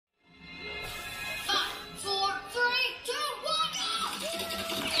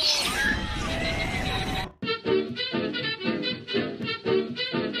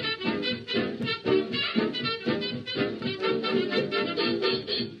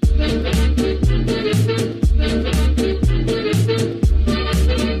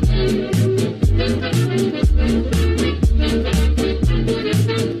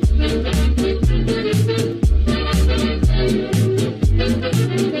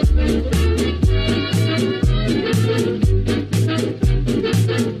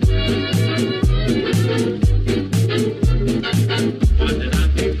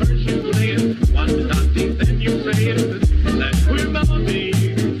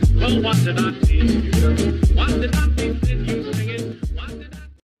What did I see? What did I think? Did you sing it? What did I...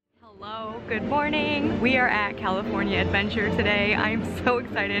 Hello, good morning. We are at California Adventure today. I'm so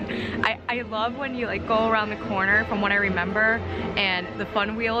excited. I love when you like go around the corner from what I remember and the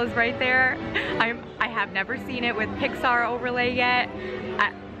fun wheel is right there. I have never seen it with Pixar overlay yet.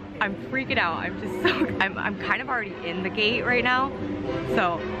 I'm freaking out. I'm just so, I'm kind of already in the gate right now.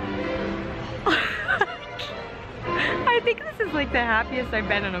 So, I think this is like the happiest I've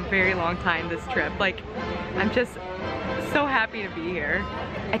been in a very long time this trip. Like, I'm just so happy to be here.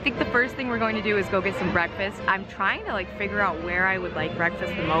 I think the first thing we're going to do is go get some breakfast. I'm trying to like figure out where I would like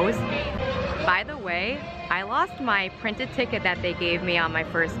breakfast the most. By the way, I lost my printed ticket that they gave me on my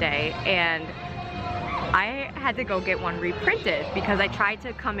first day and I had to go get one reprinted because I tried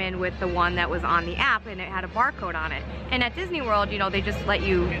to come in with the one that was on the app and it had a barcode on it. And at Disney World, you know, they just let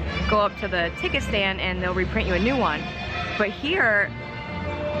you go up to the ticket stand and they'll reprint you a new one. But here,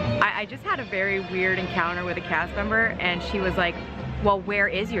 I just had a very weird encounter with a cast member and she was like, well, where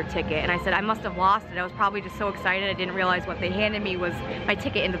is your ticket? And I said, I must have lost it. I was probably just so excited I didn't realize what they handed me was my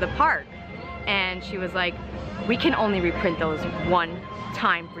ticket into the park. And she was like, we can only reprint those one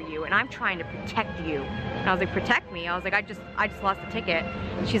time for you and I'm trying to protect you. And I was like, protect me? I was like, I just lost the ticket.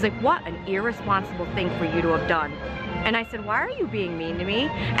 And she's like, what an irresponsible thing for you to have done. And I said, why are you being mean to me?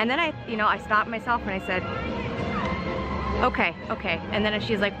 And then I stopped myself and I said, okay. And then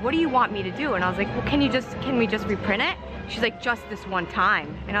she's like, what do you want me to do? And I was like, well, can we just reprint it? She's like, just this one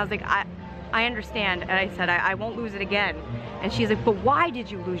time. And I was like, I understand. And I said, I won't lose it again. And she's like, but why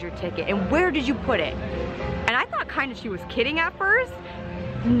did you lose your ticket? And where did you put it? And I thought kind of she was kidding at first.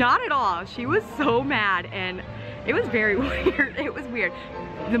 Not at all. She was so mad and it was very weird. It was weird.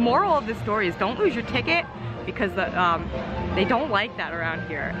 The moral of the story is don't lose your ticket because they don't like that around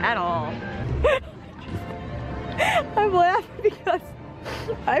here at all. I'm laughing because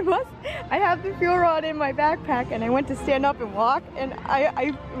I have the fuel rod in my backpack and I went to stand up and walk and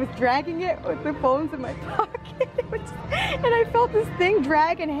I was dragging it with the phones in my pocket and I felt this thing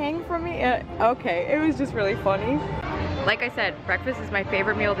drag and hang from me and okay, it was just really funny. Like I said, breakfast is my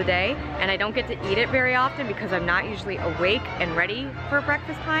favorite meal of the day and I don't get to eat it very often because I'm not usually awake and ready for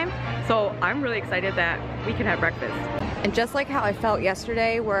breakfast time. So I'm really excited that we can have breakfast. And just like how I felt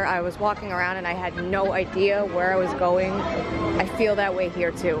yesterday where I was walking around and I had no idea where I was going, I feel that way here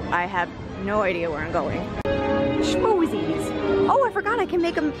too. I have no idea where I'm going. Schmozies. Oh, I forgot I can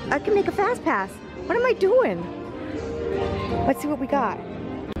make a fast pass. What am I doing? Let's see what we got.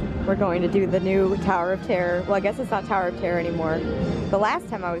 We're going to do the new Tower of Terror. Well, I guess it's not Tower of Terror anymore. The last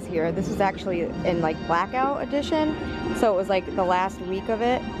time I was here, this was actually in like blackout edition. So it was like the last week of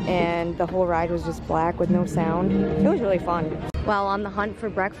it and the whole ride was just black with no sound. It was really fun. While on the hunt for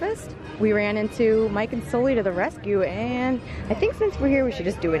breakfast, we ran into Mike and Sully to the rescue and I think since we're here, we should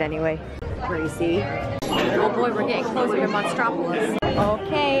just do it anyway. Gracie. Oh boy, we're getting closer to Monstropolis.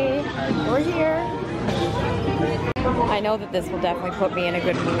 Okay, we're here. I know that this will definitely put me in a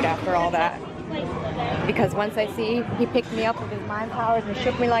good mood after all that. Because once I see he picked me up with his mind powers and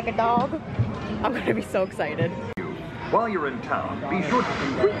shook me like a dog, I'm gonna be so excited. While you're in town, be sure to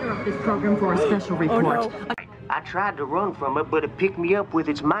interrupt this program for a special report. Oh no. I tried to run from it, but it picked me up with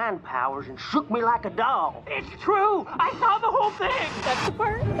its mind powers and shook me like a dog. It's true! I saw the whole thing! That's the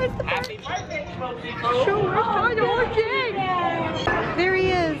part. That's the part. Happy birthday, Smokey! Sure, I saw the whole thing. There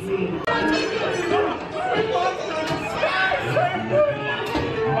he is.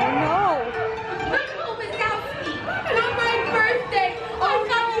 Oh no. Not my birthday! I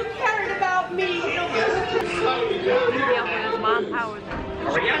thought you cared about me! Yeah, with his mom powers.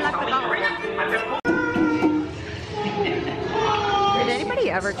 Did anybody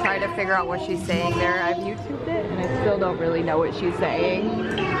ever try to figure out what she's saying there? I've YouTubed it and I still don't really know what she's saying.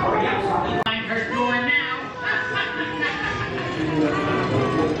 I'm her door now.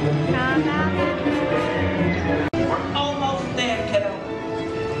 We're almost there, kiddo.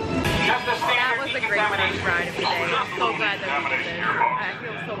 That was a great bus ride of the day. I'm so glad that we did this. I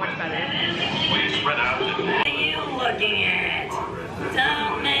feel so much better. What are you looking at?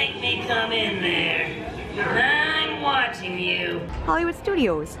 Don't make me come in there. I'm watching you. Hollywood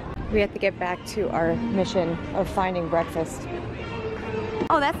Studios. We have to get back to our mission of finding breakfast.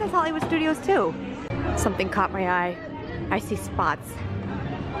 Oh, that says Hollywood Studios too. Something caught my eye. I see spots.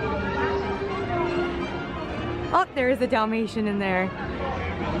 Oh, there is a Dalmatian in there.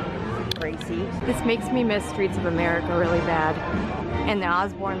 Gracie. This makes me miss Streets of America really bad. And the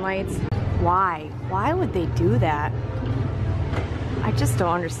Osborne lights. Why? Why would they do that? I just don't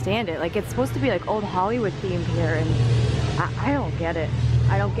understand it. Like, it's supposed to be like old Hollywood themed here and I don't get it.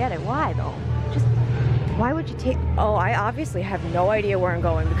 I don't get it. Why though? Just Why would you take, oh, I obviously have no idea where I'm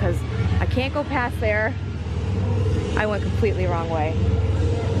going because I can't go past there. I went completely wrong way.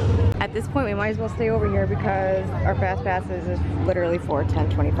 At this point, we might as well stay over here because our fast passes is literally for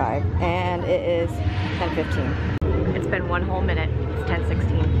 10:25 and it is 10:15. It's been 1 whole minute. It's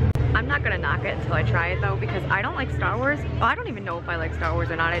 10:16. I'm not gonna knock it until I try it though because I don't like Star Wars. Well, I don't even know if I like Star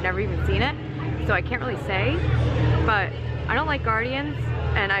Wars or not. I've never even seen it, so I can't really say. But I don't like Guardians,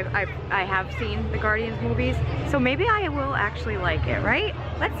 and I have seen the Guardians movies, so maybe I will actually like it, right?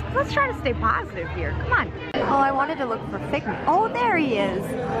 Let's try to stay positive here. Come on. Oh, I wanted to look for Figment. Oh, there he is.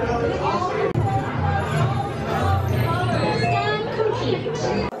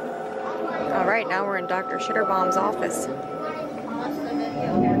 All right, now we're in Dr. Shitterbomb's office.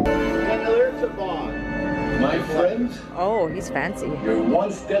 My friends, Oh, he's fancy. you're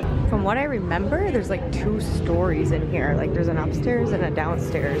one step. From what I remember, there's like 2 stories in here. Like there's an upstairs and a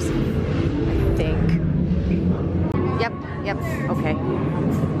downstairs, I think. Yep, okay.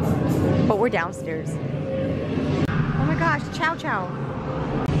 But we're downstairs. Oh my gosh, chow chow.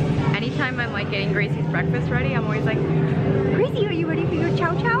 Anytime I'm like getting Gracie's breakfast ready, I'm always like, Gracie, are you ready for your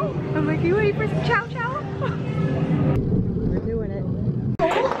chow chow? I'm like, are you ready for some chow chow? We're doing it.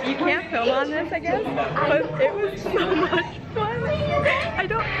 You can't film on this, I guess, but it was so much fun.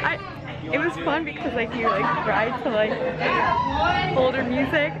 It was fun because like you like ride to like older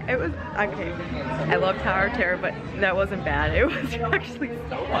music. It was, okay. I love Tower of Terror, but that wasn't bad. It was actually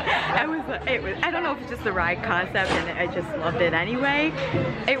so fun. I don't know if it's just the ride concept and I just loved it anyway.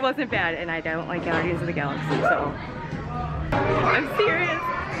 It wasn't bad, and I don't like Guardians of the Galaxy, so. I'm serious.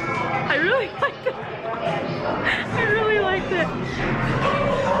 I really liked it. I really liked it.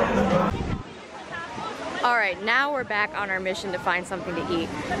 All right, now we're back on our mission to find something to eat.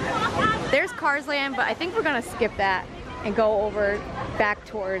 There's Cars Land, but I think we're gonna skip that and go over back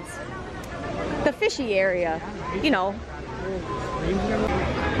towards the fishy area. You know,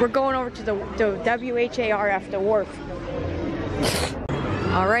 we're going over to the WHARF, the wharf.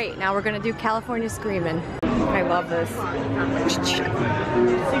 All right, now we're gonna do California Screamin'. I love this.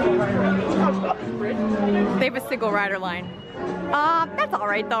 They have a single rider line. That's all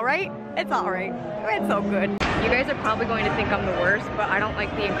right though, right? It's all right. It's so good. You guys are probably going to think I'm the worst, but I don't like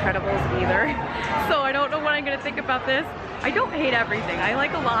The Incredibles either. So I don't know what I'm gonna think about this. I don't hate everything. I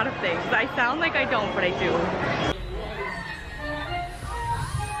like a lot of things. I sound like I don't, but I do.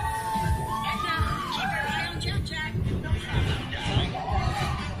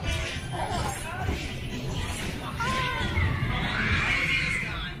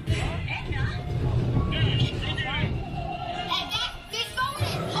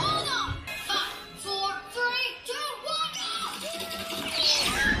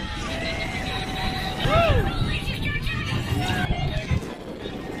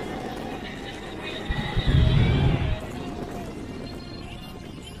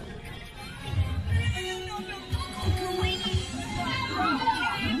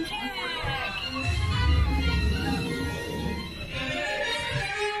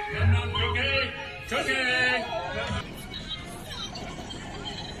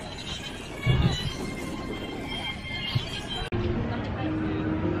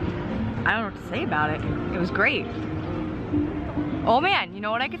 I don't know what to say about it. It was great. Oh man, you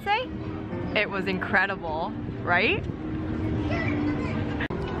know what I could say? It was incredible, right?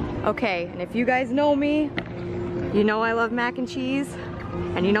 Okay, and if you guys know me, you know I love mac and cheese,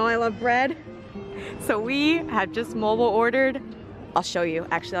 and you know I love bread. So we have just mobile ordered. I'll show you.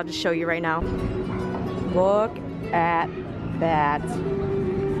 Actually, I'll just show you right now. Look at that.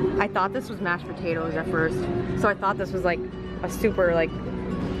 I thought this was mashed potatoes at first. So I thought this was like a super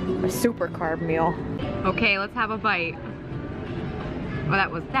carb meal. Okay, let's have a bite. Well,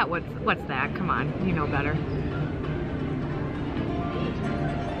 what's that? Come on, you know better.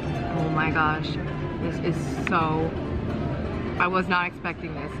 Oh my gosh, this is so, I was not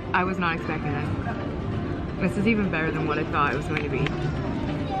expecting this. I was not expecting this. This is even better than what I thought it was going to be.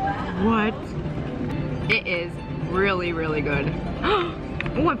 What? It is really, really good.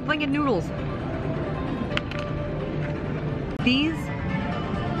 Oh, I'm flinging noodles. These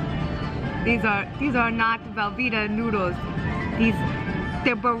are not Velveeta noodles.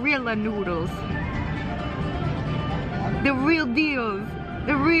 They're Barilla noodles. The real deals.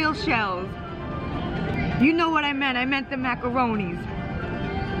 The real shells. You know what I meant. I meant the macaronis.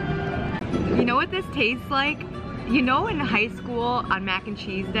 You know what this tastes like? You know in high school on mac and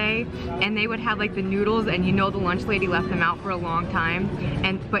cheese day, and they would have like the noodles, and you know the lunch lady left them out for a long time,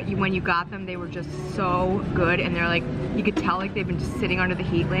 but when you got them, they were just so good, and they're like, you could tell like they've been just sitting under the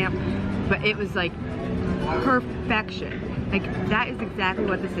heat lamp, but it was like perfection. Like that is exactly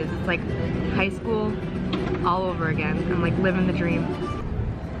what this is. It's like high school all over again. I'm like living the dream.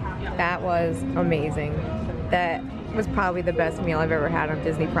 That was amazing. That was probably the best meal I've ever had on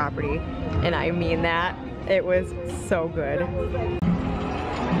Disney property. And I mean that. It was so good.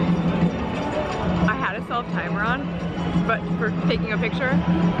 I had a self-timer on, but for taking a picture,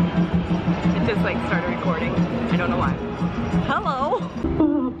 it just like started recording. I don't know why. Hello!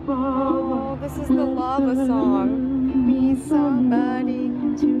 Oh, this is the lava song. Be somebody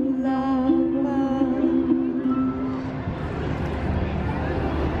to love.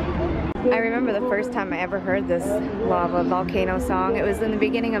 I remember the first time I ever heard this lava volcano song. It was in the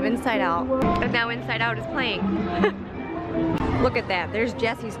beginning of Inside Out. And now Inside Out is playing. Look at that. There's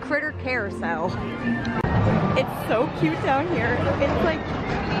Jesse's Critter Carousel. It's so cute down here. It's like,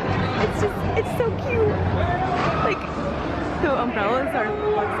 it's so cute. Like, the umbrellas are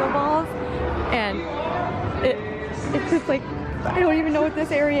Plexo balls. And it's just like, I don't even know what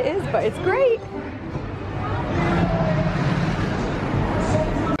this area is, but it's great.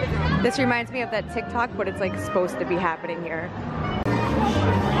 This reminds me of that TikTok, but it's like supposed to be happening here.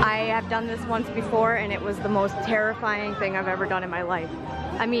 I have done this once before and it was the most terrifying thing I've ever done in my life.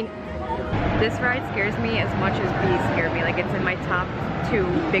 I mean, this ride scares me as much as bees scare me. Like, it's in my top 2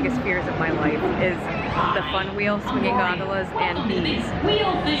 biggest fears of my life is the fun wheel, swinging gondolas, and bees.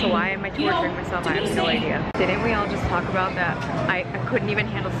 So why am I torturing myself? I have no idea. Didn't we all just talk about that? I couldn't even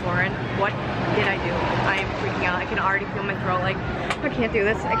handle Soren. What did I do? I am freaking out. I can already feel my throat like, I can't do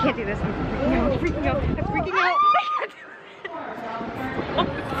this. I can't do this. I'm freaking out. I'm freaking out. I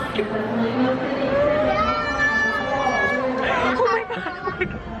can't do this. Oh my god.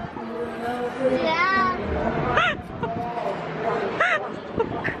 Oh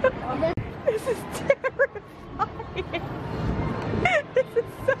my god. This is terrifying. This is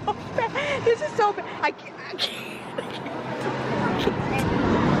so bad. This is so bad. I can't.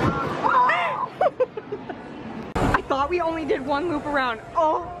 I thought we only did 1 loop around.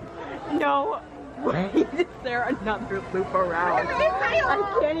 Oh no. Wait, is there another loop around? I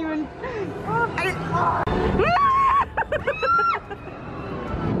can't even.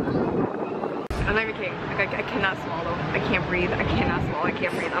 I'm not even kidding. Like, I cannot swallow. I can't breathe. I cannot swallow. I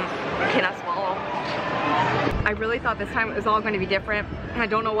can't breathe. I cannot swallow. I really thought this time it was all going to be different, and I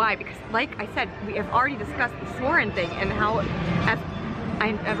don't know why, because like I said, we have already discussed the Soren thing and how I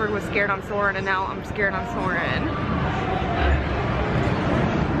ever was scared on Soren, and now I'm scared on Soren.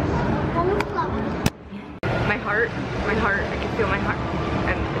 My heart, I can feel my heart,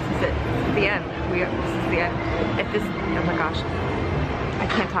 and this is it. This is the end. This is the end. If this, oh my gosh, I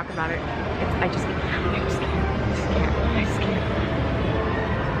can't talk about it. I just can't.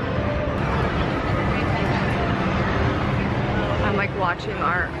 I'm like watching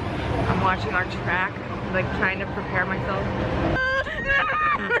our track, like trying to prepare myself.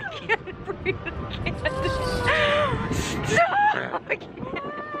 I can't breathe. I can't. Stop! I can't.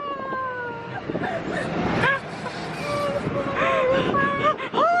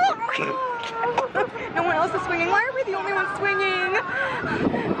 No one else is swinging. Why are we the only ones swinging?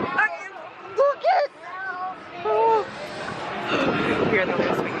 Look it! Oh. We are the only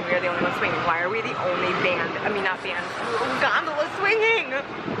ones swinging. We are the only ones swinging. Why are we the only band? I mean, not band. Gondola swinging.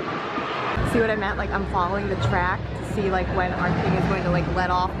 See what I meant? Like, I'm following the track to see like when our thing is going to like let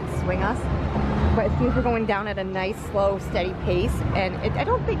off and swing us. But it seems we're going down at a nice, slow, steady pace, and I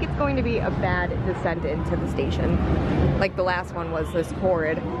don't think it's going to be a bad descent into the station. Like the last one was this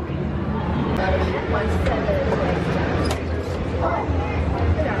horrid.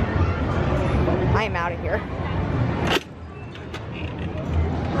 I am out of here.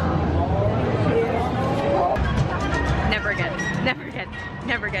 Never again. Never again.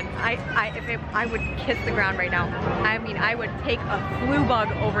 Never again. I would kiss the ground right now. I mean, I would take a flu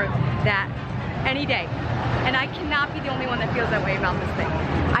bug over that any day. And I cannot be the only one that feels that way about this thing.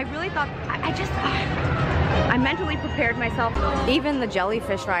 I really thought, I mentally prepared myself. Even the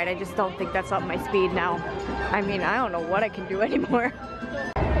jellyfish ride, I just don't think that's up my speed now. I mean, I don't know what I can do anymore.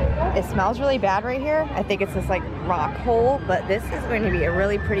 It smells really bad right here. I think it's this like rock hole, but this is going to be a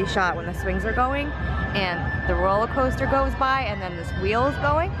really pretty shot when the swings are going and the roller coaster goes by and then this wheel is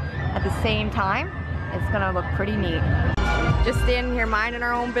going at the same time. It's gonna look pretty neat. Just standing here minding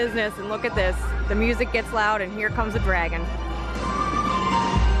our own business, and look at this. The music gets loud and here comes a dragon.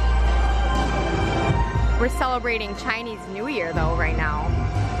 We're celebrating Chinese New Year though right now.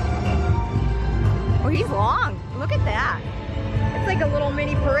 Oh, he's long. Look at that. It's like a little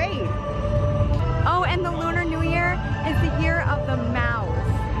mini parade. Oh, and the Lunar New Year is the year of the mouse.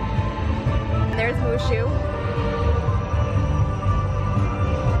 There's Mushu.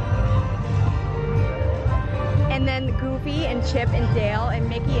 And then Goofy and Chip and Dale and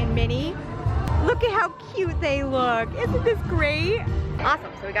Mickey and Minnie. Look at how cute they look. Isn't this great?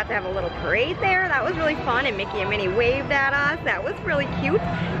 Awesome, so we got to have a little parade there. That was really fun, and Mickey and Minnie waved at us. That was really cute.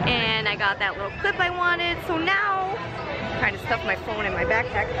 And I got that little clip I wanted. So now, trying to stuff my phone in my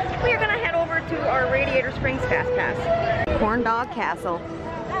backpack, we are gonna head over to our Radiator Springs Fast Pass. Corn Dog Castle.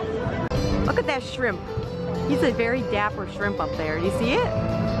 Look at that shrimp. He's a very dapper shrimp up there. You see it?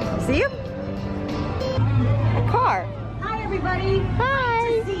 See him? A car. Hi, everybody. Hi.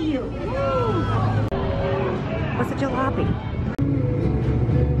 Nice to see you. What's a jalopy?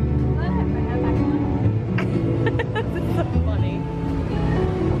 This is so funny.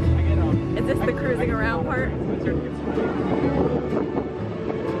 Is this the cruising around part?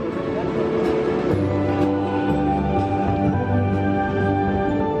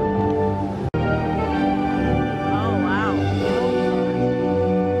 Oh, wow.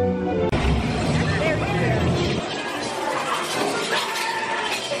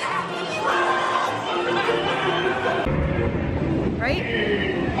 Right?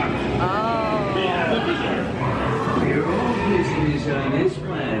 Oh. We're all visitors on this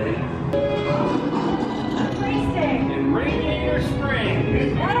planet. In Radiator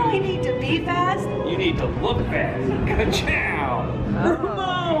Springs. Not only need to be fast, You need to look fast. Ka-chow!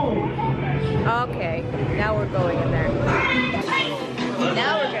 Boom! Okay, now we're going in there.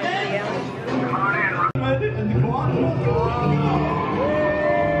 Now we're gonna see him.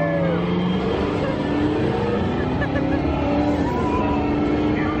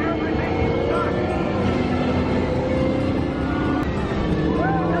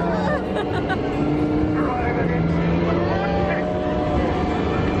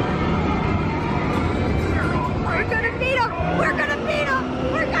 We're gonna beat him! We're gonna beat him!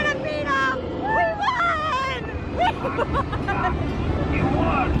 We're gonna beat him! We won! You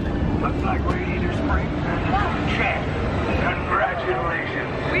won! Looks like Radiator Springs has a champ.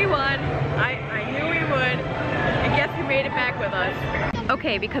 Congratulations. We won. I knew we would. And guess who made it back with us?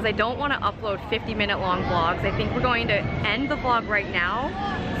 Okay, because I don't want to upload 50-minute long vlogs, I think we're going to end the vlog right now.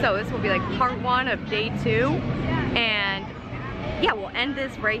 So this will be like part 1 of day 2. And yeah, we'll end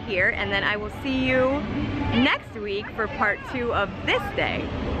this right here, and then I will see you next week for part 2 of this day.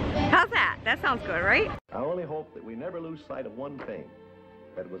 How's that? That sounds good, right? I only hope that we never lose sight of one thing,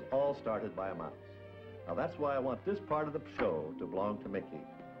 that it was all started by a mouse. Now that's why I want this part of the show to belong to Mickey,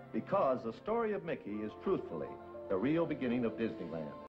 because the story of Mickey is truthfully the real beginning of Disneyland.